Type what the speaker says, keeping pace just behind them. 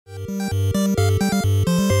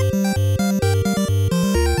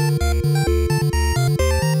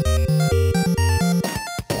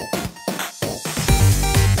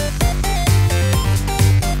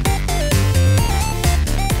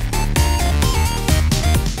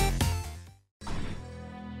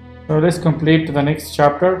So let's complete the next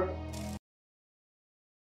chapter.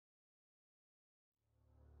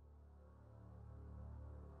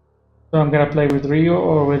 So I'm gonna play with Rio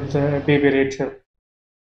or with baby Rachel.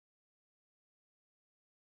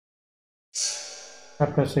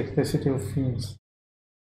 Chapter 6, the City of Fiends.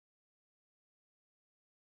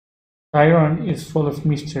 Tyrone is full of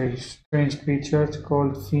mysteries, strange creatures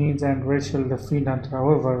called Fiends and Rachel the Fiend Hunter.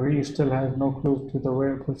 However, Rio still has no clue to the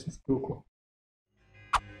whereabouts of Doku.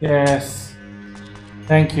 Yes.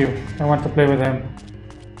 Thank you. I want to play with him.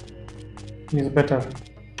 He's better.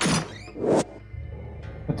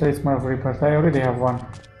 But it's my rebirth. I already have one.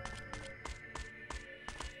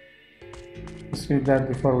 Let's read that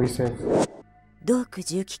before we save. ドーク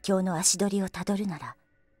重機卿の足取りをたどるなら、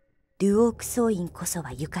デュオーク総院こそ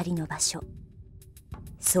はゆかりの場所。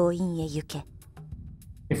総院へ行け。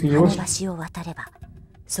羽橋を渡れば、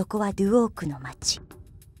そこはデュオークの町。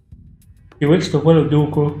You wish to follow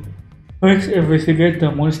Doku? First, investigate the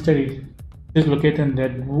monastery. It is located in the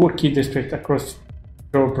Woki district across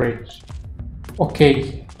Drawbridge.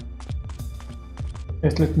 Okay.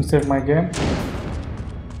 Just let me save my game.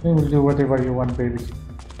 Then we'll do whatever you want, baby.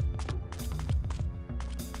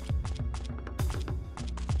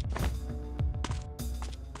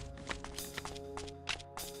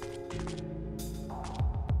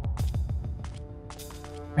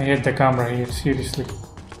 I hate the camera here, seriously.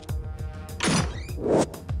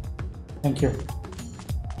 Thank you.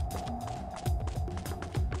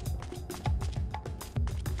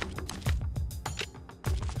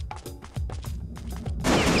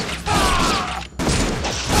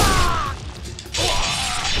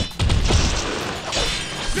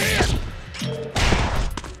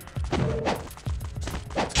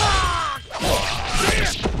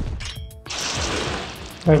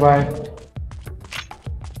 Bye bye.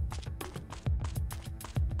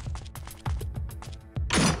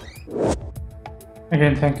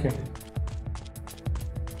 Again, thank you.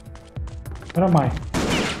 Where am I?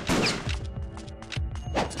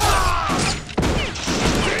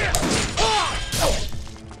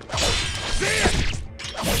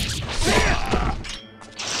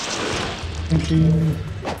 Thank you.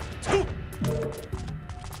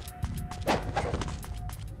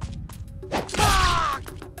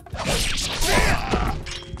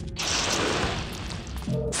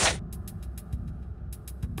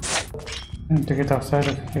 To get outside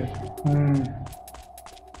of here.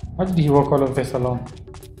 Why did he walk all of this alone?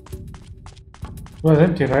 It was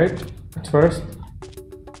empty, right? At first.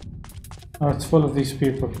 Now it's full of these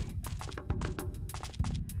people.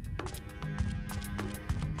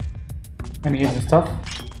 Any hidden stuff?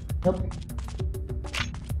 Yep.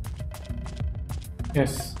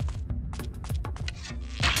 Yes.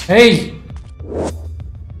 Hey!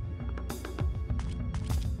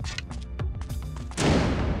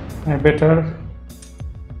 I better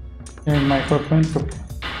change my equipment to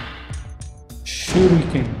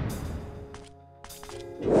shuriken.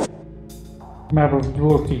 Map of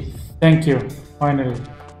Dwoki. Thank you, finally.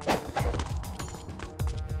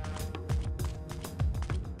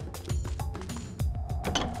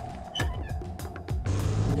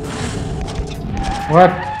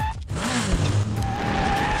 What?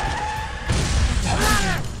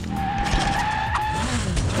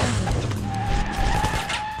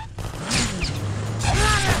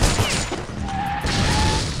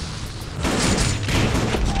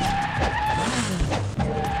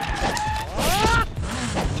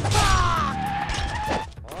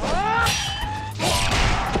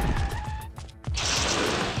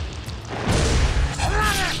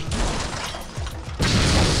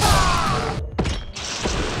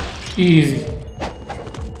 Easy.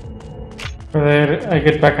 So there I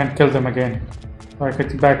get back and kill them again. So I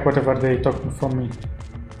get back whatever they took from me.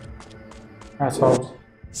 Assholes.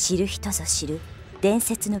 知る人ぞ知る伝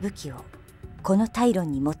説の武器をこのタイロ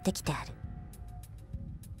ンに持ってきてある。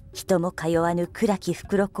人も通わぬ暗き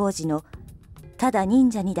袋小路のただ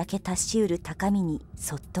忍者にだけ達しうる高みに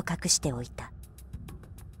そっと隠しておいた。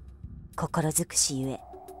心尽くしゆえ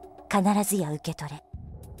必ずや受け取れ。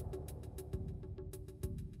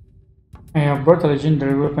I have brought a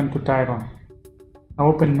legendary weapon to Tyrone. A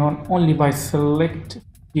weapon known only by select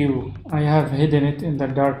few. I have hidden it in the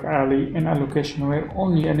dark alley in a location where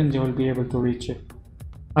only a ninja will be able to reach it.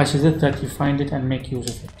 I suggest that you find it and make use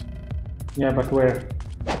of it. Yeah, but where?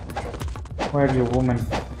 Where, you woman?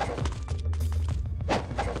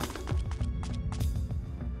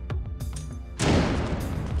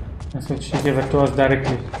 I said she gave it to us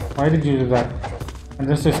directly. Why did you do that? And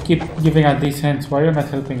just keep giving us these hints. Why are you not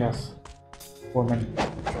helping us? Woman.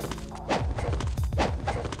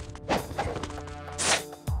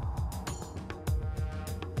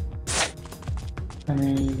 I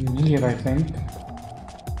mean, here I think.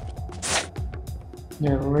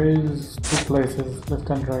 There is two places, left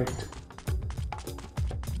and right.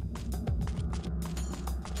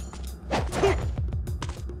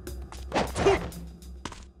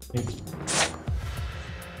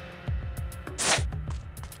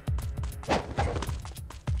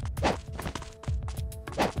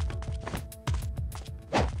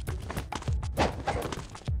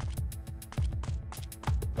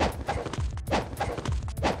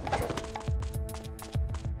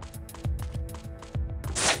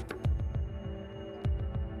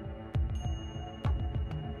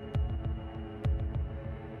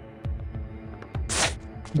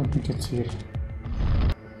 Don't think it's here.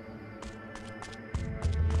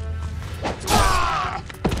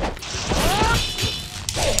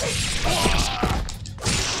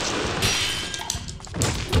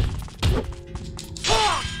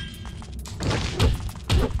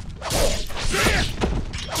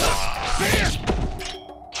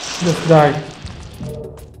 Just die.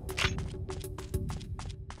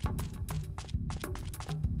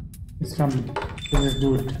 It's coming. This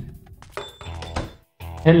dude.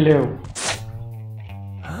 Hello.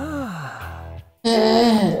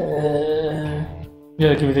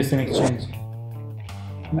 Yeah, give this in exchange.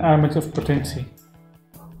 An armament of potency.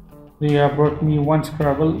 You have brought me one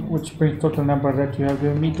Scrabble, which brings total number that you have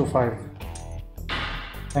given me to 5.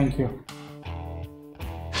 Thank you.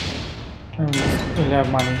 I will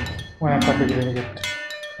have money when I'm upgrading it.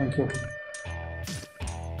 Thank you.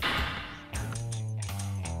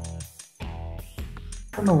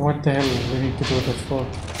 I don't know what the hell we need to do this for.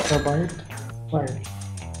 Should I buy it? Buy it.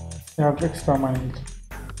 I have extra money.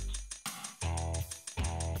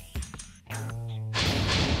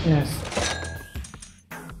 Yes.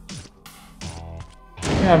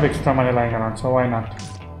 I have extra money lying around, so why not?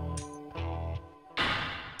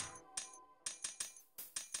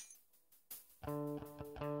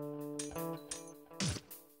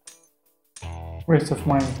 Waste of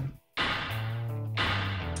money.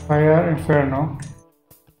 Fire Inferno.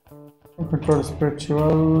 Control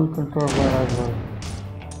spiritual, control fire as well.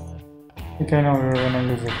 I think I know we're gonna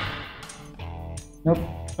use it. Nope,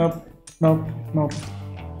 nope, nope, nope.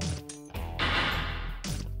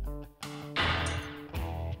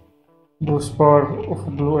 Boost power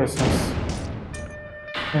of blue essence.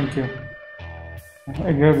 Thank you.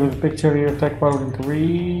 I grab the picture, your attack power will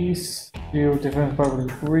increase, your defense power will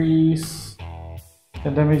increase.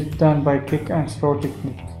 The damage done by kick and throw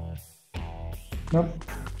technique. Nope.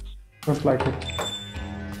 Don't like it.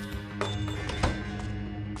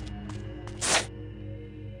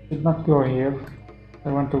 Did not go here. I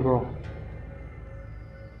want to go.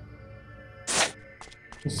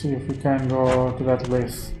 Let's see if we can go to that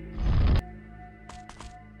place.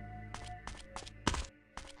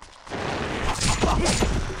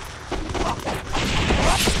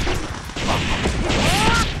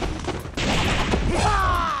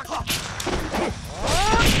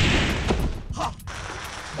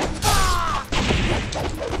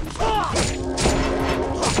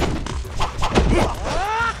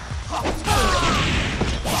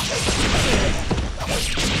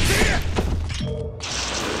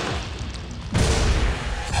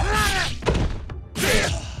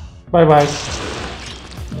 Bye bye.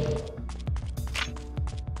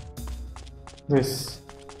 This.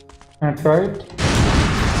 Can I try it?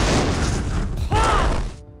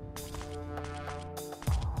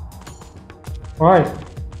 Why?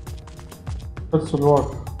 That should work.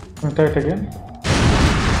 Can I try it again?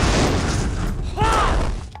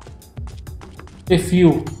 If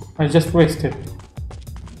you, I just wasted.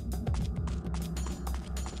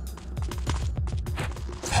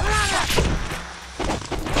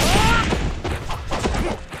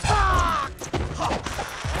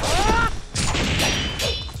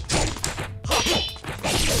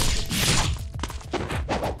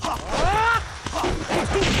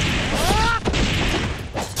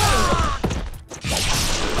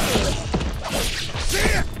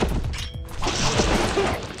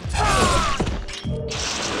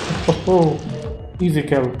 Oh, easy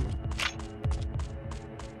kill.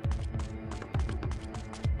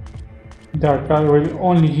 Dark will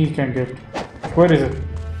only he can get. Where is it?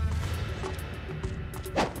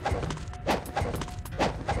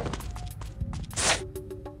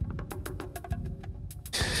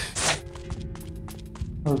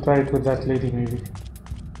 I'll try it with that lady maybe.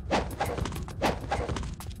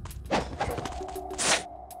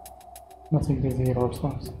 Nothing is here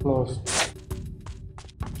also. It's closed.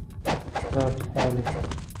 Dark alley.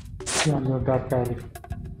 Beyond your dark alley.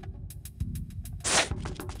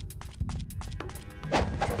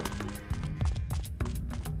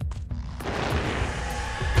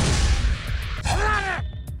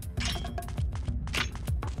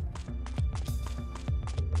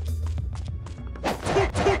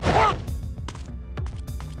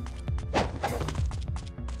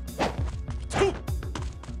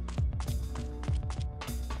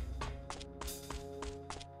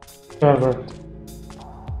 Pervert.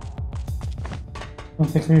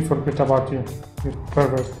 Don't make me forget about you. You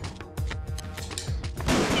pervert.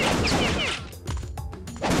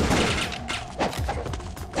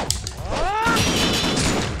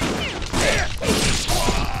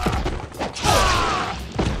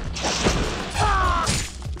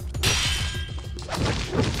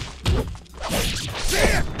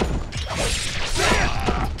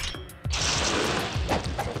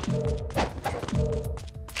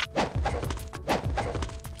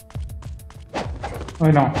 I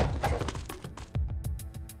know.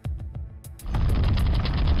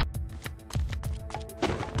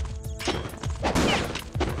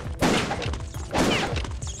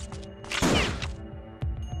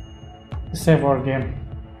 Save our game.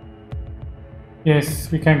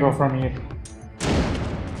 Yes, we can go from here.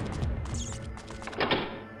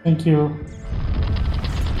 Thank you.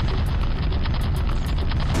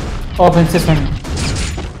 Open sesame.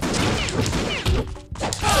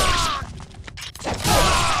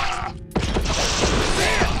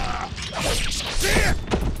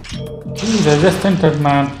 Jeez, I just entered,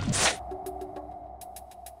 man.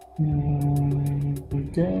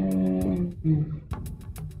 Okay.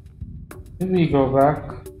 Let me go back.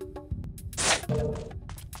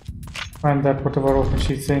 Find that whatever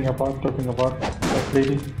she's saying about, talking about that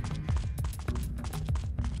lady.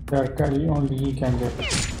 Dark alley, only he can get.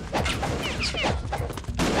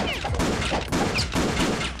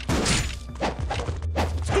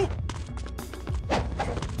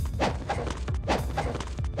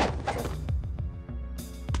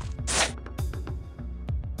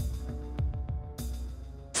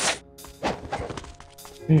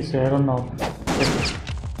 Please, I don't know.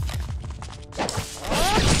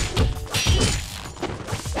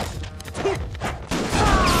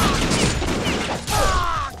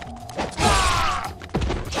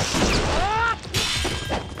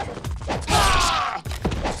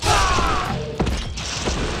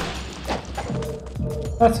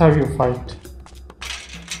 That's how you fight.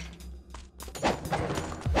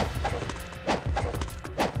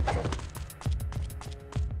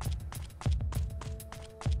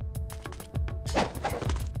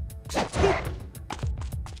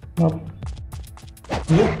 Nope.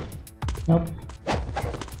 Yep. Nope.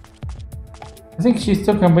 I think she's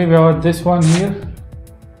talking maybe about this one here.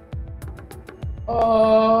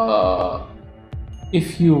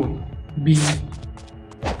 If you be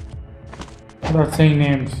without saying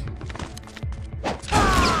names.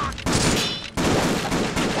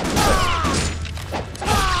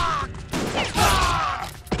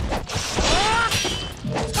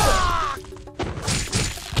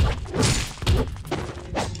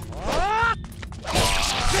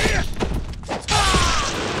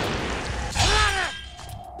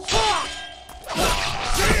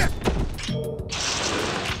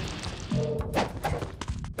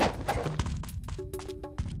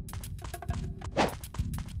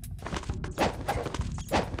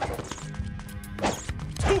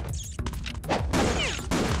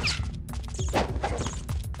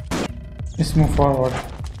 Let's move forward.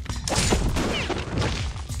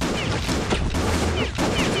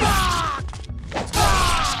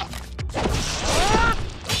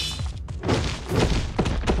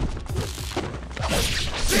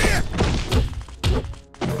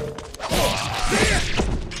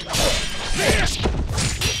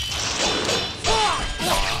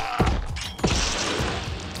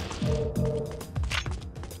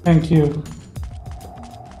 Thank you.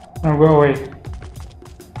 Now go away.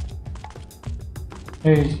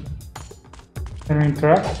 Hey, can we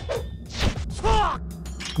interact?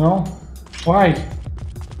 No? Why?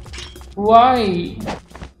 Why?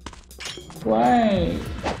 Why?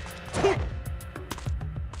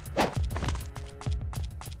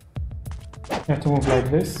 You have to move like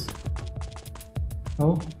this.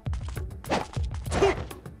 No?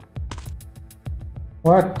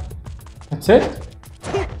 What? That's it?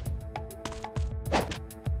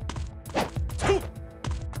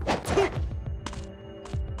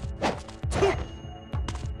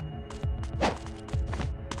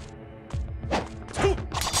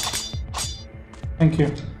 Thank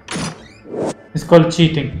you. It's called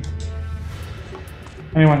cheating.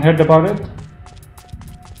 Anyone heard about it?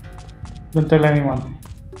 Don't tell anyone.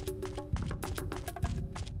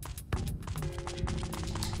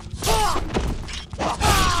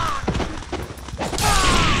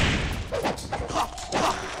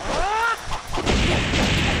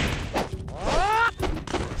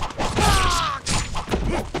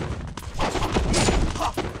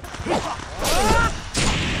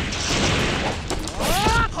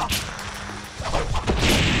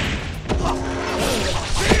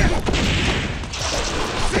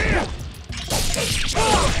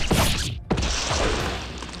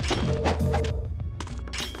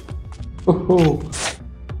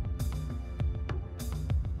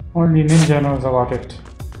 Only Ninja knows about it.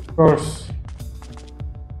 Of course.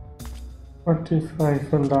 What if I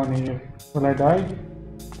fell down here? Will I die?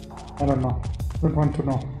 I don't know. Don't want to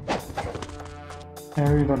know. I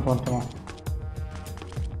really don't want to know.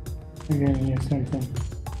 Again, here, same thing.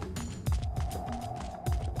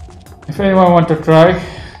 If anyone want to try,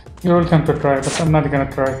 you're welcome to try, but I'm not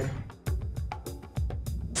gonna try.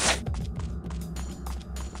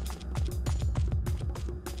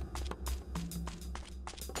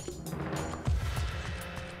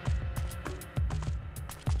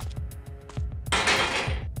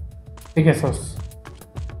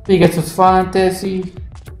 Pegasus Fantasy.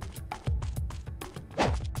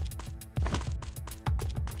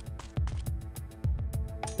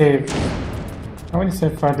 Save. How many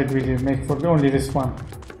save files did we make for only this one?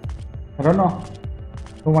 I don't know.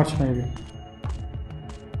 Too much maybe.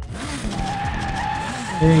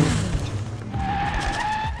 Hey.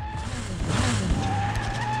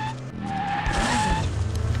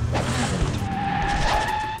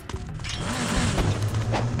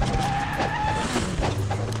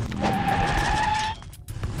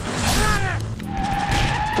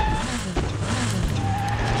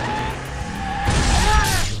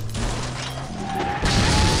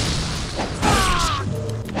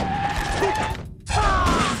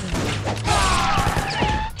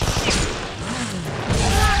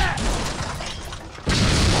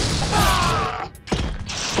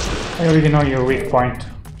 I already know your weak point.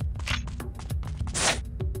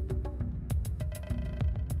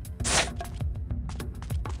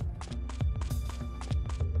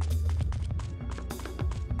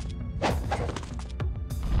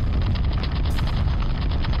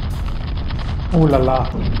 Ooh la la.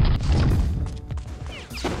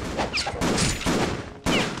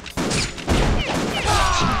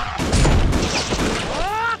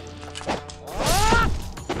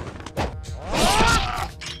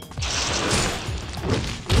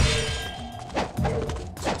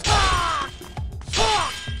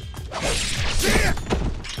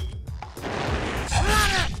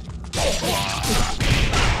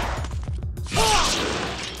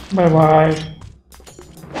 Bye bye.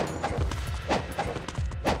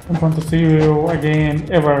 Don't want to see you again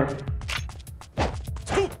ever.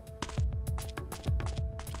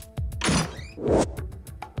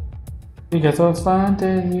 Pegasus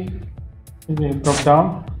Fantasy. Did it drop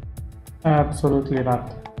down? Absolutely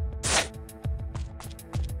not.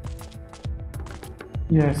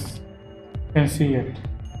 Yes, you can see it.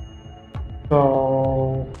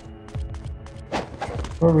 So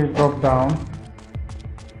where we drop down?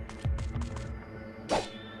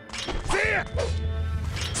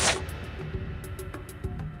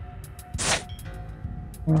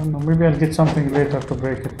 I don't know, maybe I'll get something later to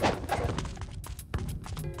break it.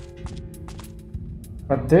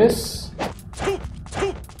 But this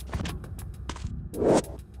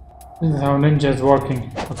is how Ninja is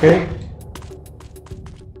working, okay?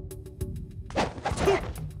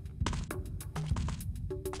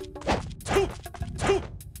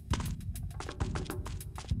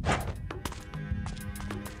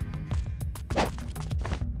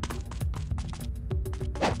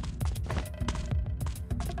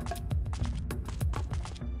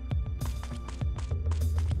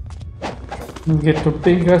 We get to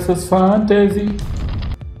Pegasus Fantasy.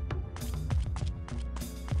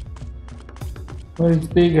 Where is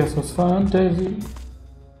Pegasus Fantasy?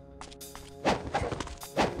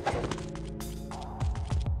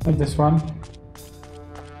 And this one.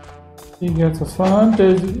 Pegasus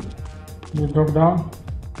Fantasy. We drop down.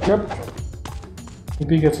 Yep. The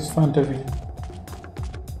Pegasus Fantasy.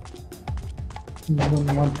 You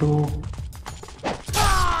don't want to.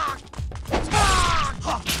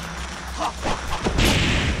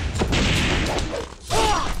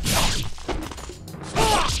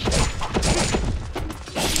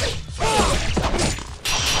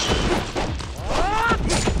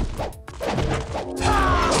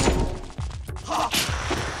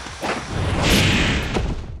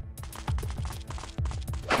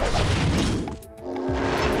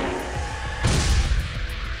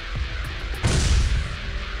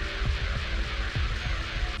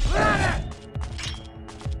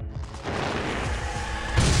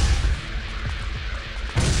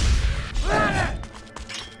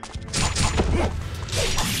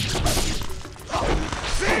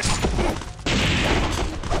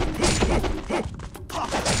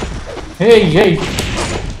 Hey, hey!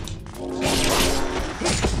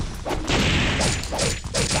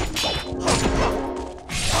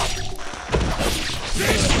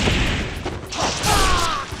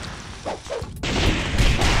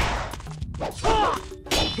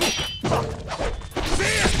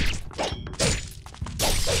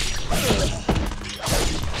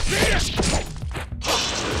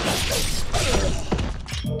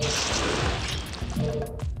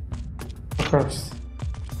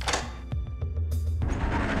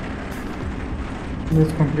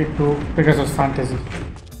 This complete to Pegasus Fantasy.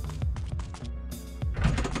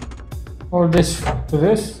 All this to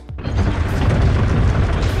this.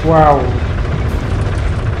 Wow.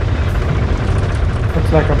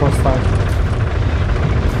 Looks like a boss fight.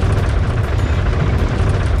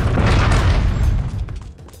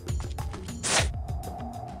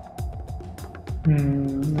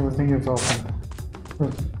 Everything is open.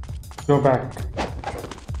 Let's go back.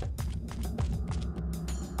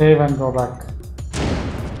 Save and go back.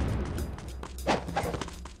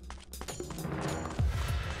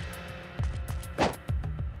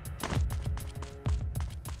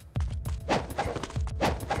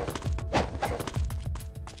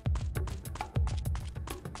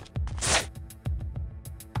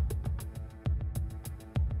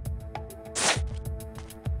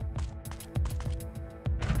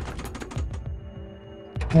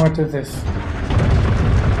 What is this?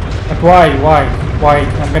 But why?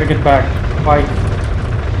 I'm gonna get back. Why?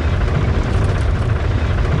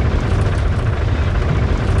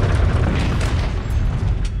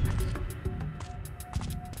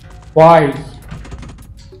 Why?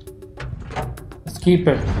 Let's keep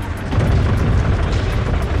it.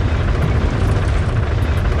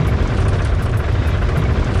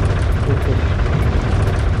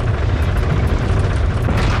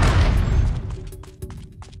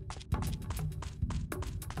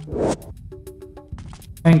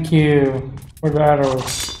 Thank you for the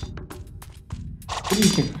arrows.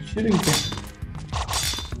 Shooting it.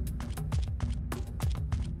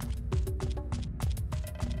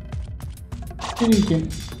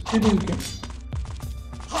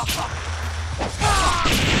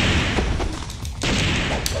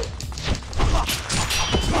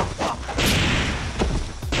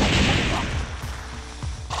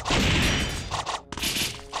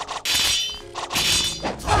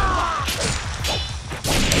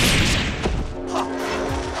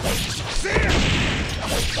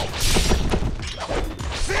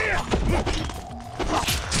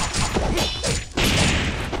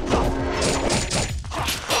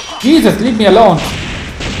 Jesus, leave me alone.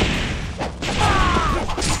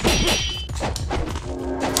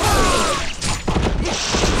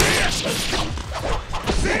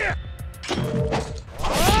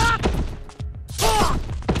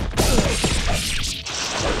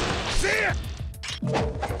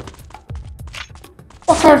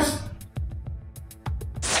 Fuckers.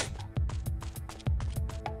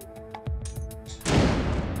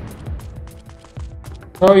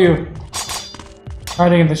 Show you.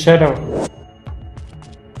 Hiding in the shadow.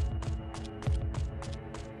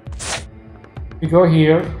 We go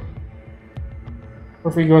here, or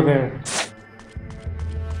if we go there.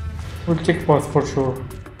 We'll check both for sure.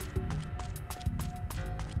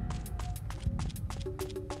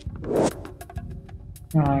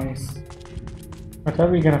 Nice. But are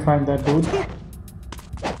we gonna find that dude?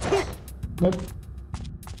 Nope.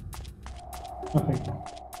 Nothing.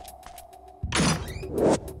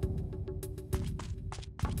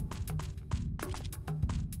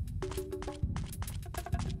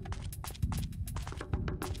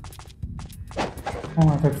 Oh,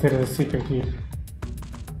 I thought there is a secret here.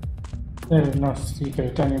 There is no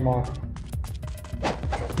secret anymore.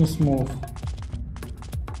 Just move.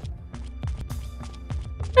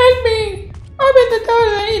 Help me! Open the door,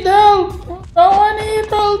 I need help! No one here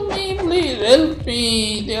help me! Please help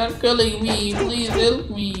me! They are killing me! Please help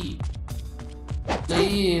me!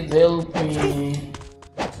 Please help me!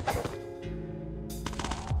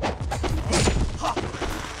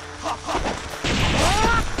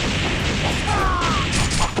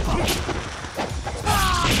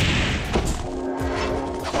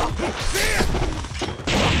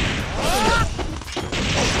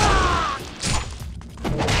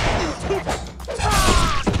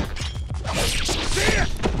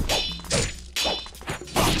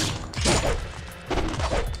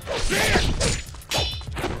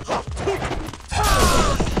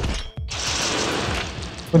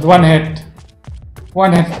 With one hit.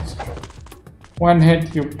 One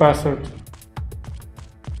hit, you bastard.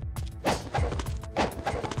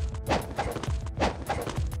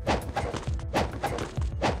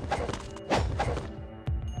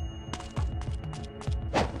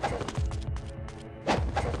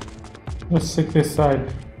 Let's check this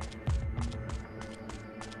side.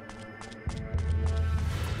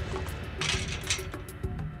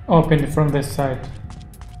 Open it from this side.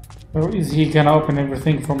 So is he gonna open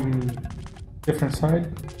everything from different side?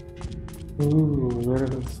 Ooh, there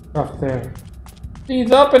is stuff there. Please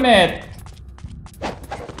open it!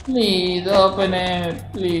 Please open it,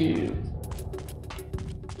 please.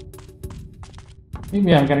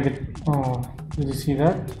 Maybe I'm gonna get... Oh, did you see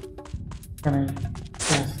that? Can I?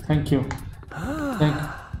 Yes, thank you. Thank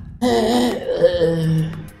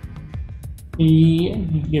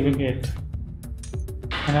he giving it.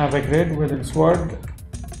 Can I have a grade with a sword?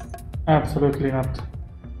 Absolutely not.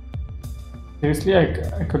 Seriously,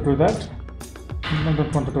 I could do that? I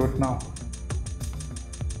don't want to do it now.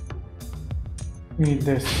 Need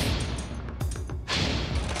this.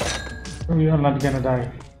 We are not gonna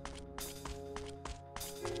die.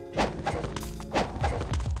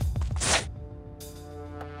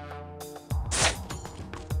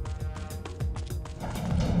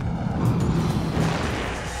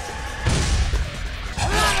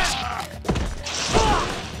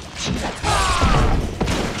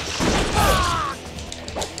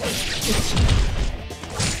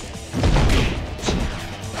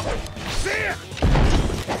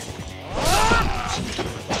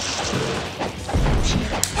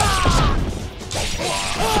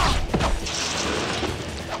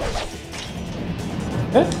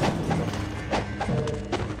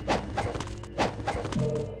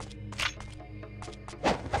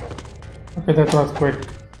 Okay, that was quick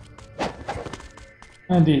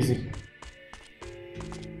and easy.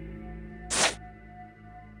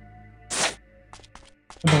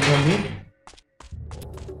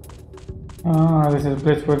 Ah, this is the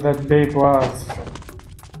place where that babe was.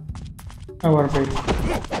 Our babe.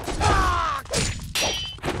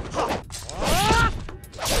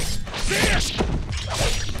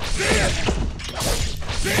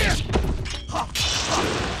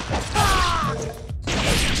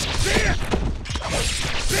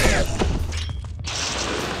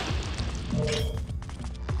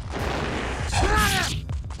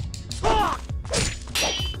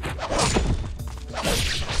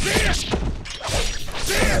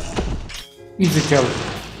 Easy kill.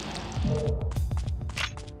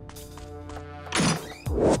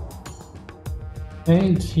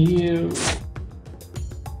 Thank you.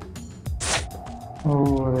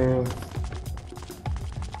 Oh, there.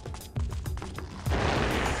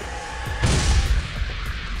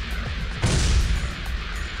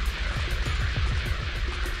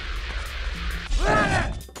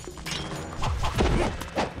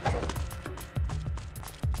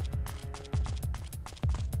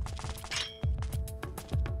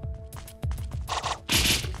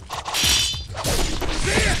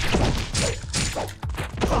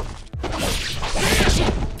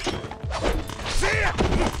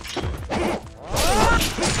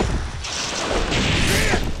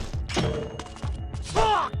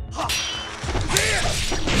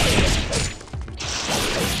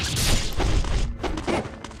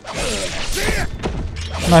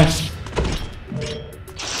 Nice.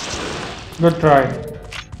 Good try.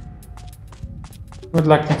 Good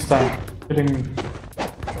luck next time. Hitting me.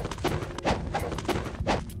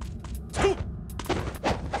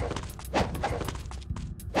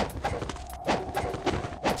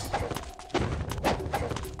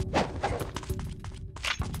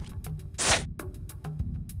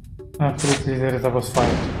 Absolutely, there is a boss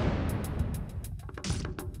fight.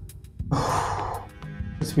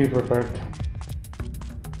 Let's be prepared.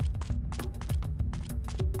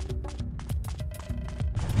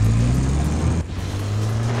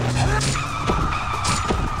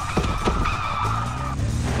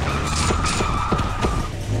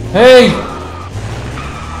 Hey!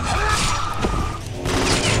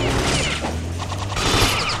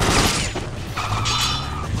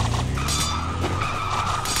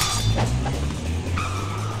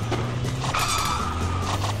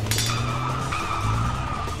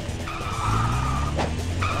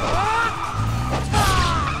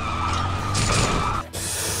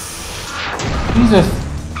 Jesus!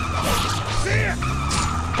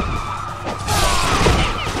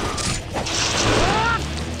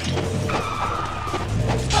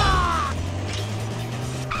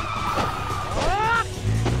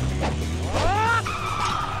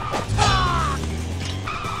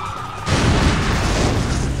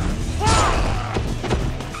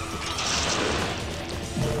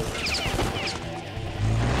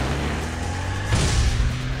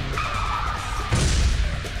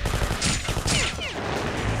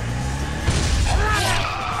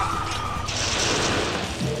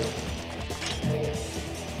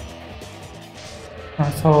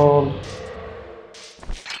 Asshole.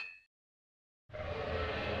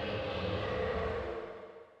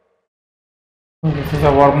 Oh, this is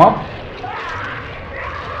a warm-up.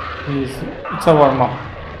 It's a warm-up.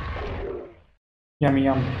 Yummy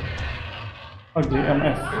yum. Ugly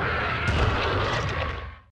MF.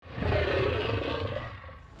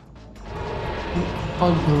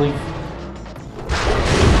 Ugly.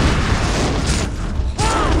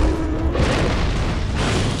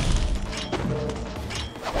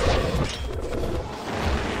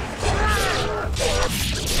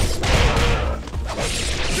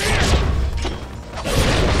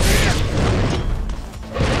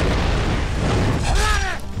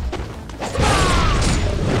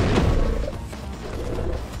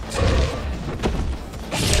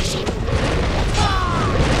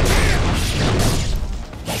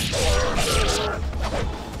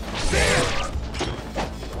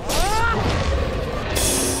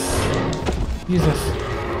 Jesus.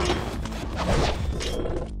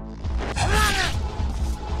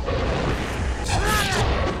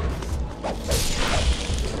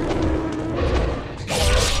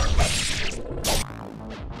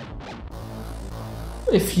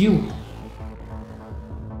 If you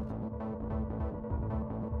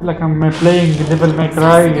like I'm playing Devil May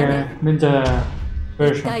Cry Ninja 一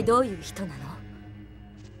version. 体どういう人なの？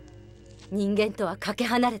人間とはかけ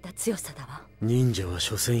離れた強さだわ。忍者は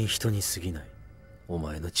所詮人に過ぎない。お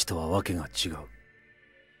前の血とはわけが違う。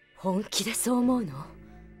本気でそう思うの？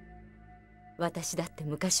私だって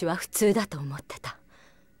昔は普通だと思ってた。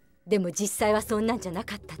でも実際はそんなんじゃな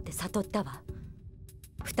かったって悟ったわ。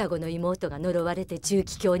双子の妹が呪われて重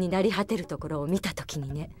気境になり果てるところを見た時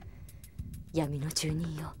にね。闇の住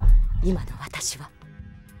人よ、今の私は。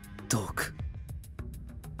ドーク。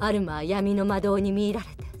アルマは闇の魔導に見入られ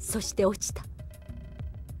て、そして落ちた。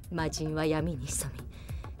魔人は闇に潜み、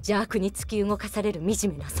邪悪に突き動かされる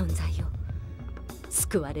惨めな存在よ。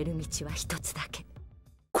救われる道は一つだけ。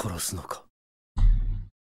殺すのか？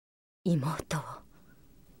妹を、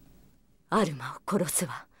アルマを殺す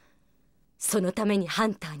わ。そのためにハ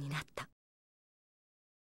ンターになった。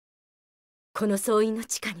この総員の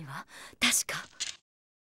地下には確か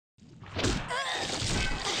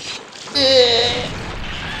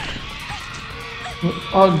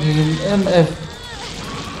Oxygen MF.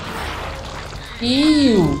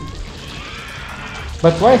 Ew.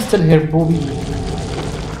 But why still here, booby?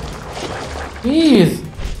 Jeez.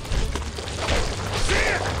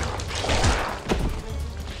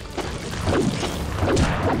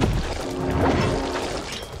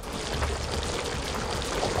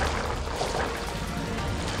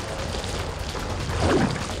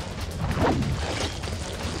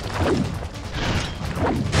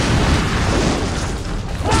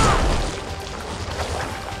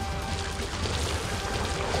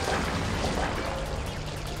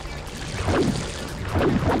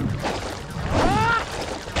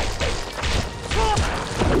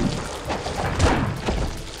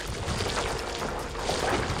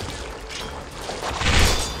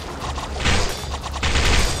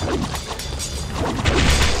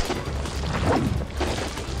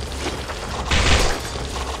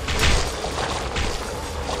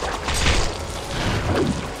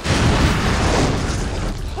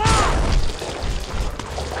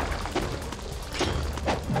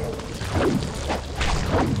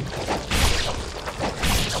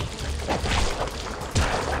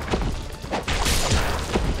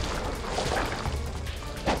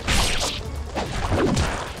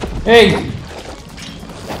 Hey!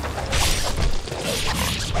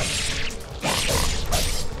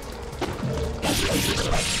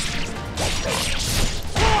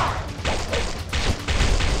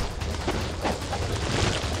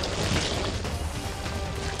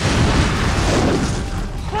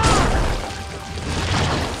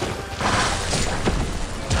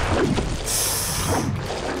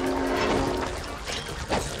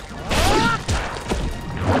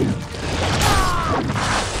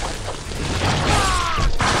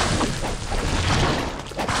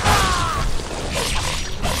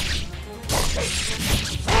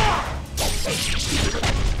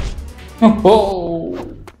 Oh,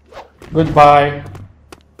 goodbye.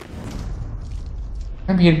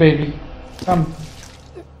 Come here, baby. Come.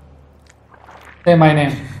 Say my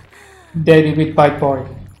name. Daddy with Bite Boy.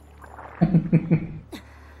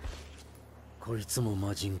 こいつも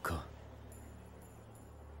魔人か。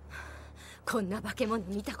こんな化け物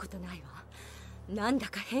見たことないわ。なんだ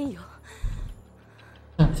か変よ。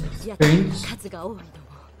やたら数が多いのも。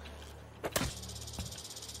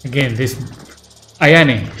Again, this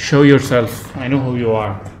Ayane, show yourself. I know who you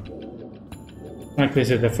are. Like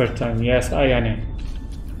this is the first time. Yes, Ayane.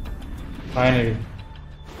 Finally.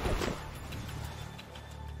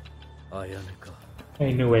 アヤネか。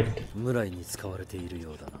I knew it. ムライに使われている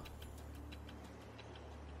ようだな。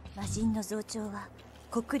魔人の増長は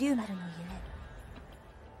黒竜丸のゆ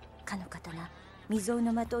え。かの刀、未曾有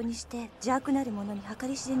の的にして邪悪なる者に計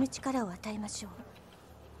り知れぬ力を与えましょう。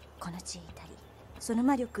この地へ至り、その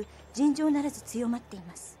魔力、尋常ならず強まってい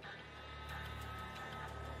ます。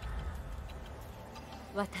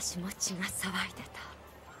私も血が騒いでた。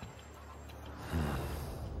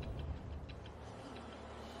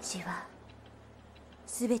血は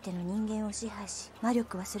全ての人間を支配し、魔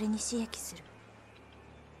力はそれに刺激する。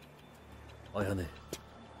アヤネ、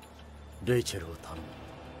レイチェルを頼む。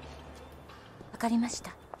わかりまし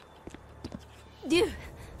た。デュー、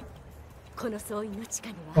この総員の地下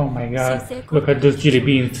には Oh my god. Look at those jelly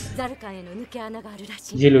beans. ザルカンへの抜け穴があるら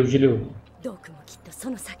しい。Jilu, Jilu. ドークもきっとそ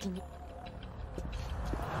の先に。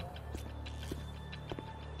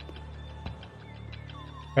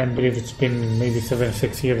Can't believe it's been maybe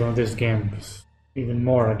 6 years on this game. Even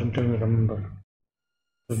more, I don't even remember.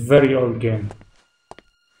 A very old game.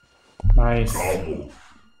 Nice.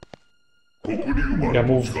 Yeah,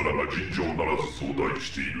 move.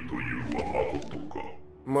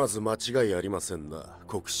 まず間違いありませんな、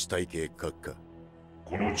国士体系閣下。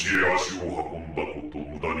この地へ足を運んだこと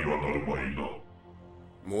無駄にはなるまいな。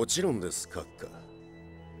もちろんです、閣下。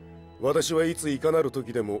私はいついかなる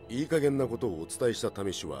時でもいい加減なことをお伝えした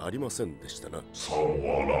試しはありませんでしたな。さもあ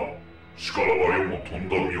ら、しからばよもとん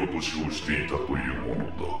だ見落としをしていたというもの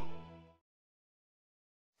だ。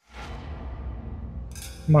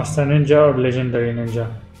Master Ninja or Legendary Ninja?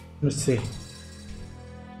 Let's see.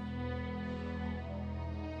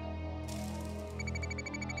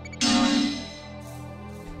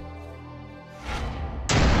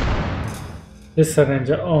 This is a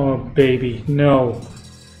ninja. Oh baby, no.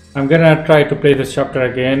 I'm gonna try to play this chapter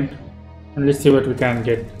again and let's see what we can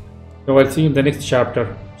get. So I'll see you in the next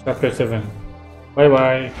chapter, chapter 7. Bye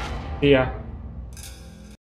bye. See ya.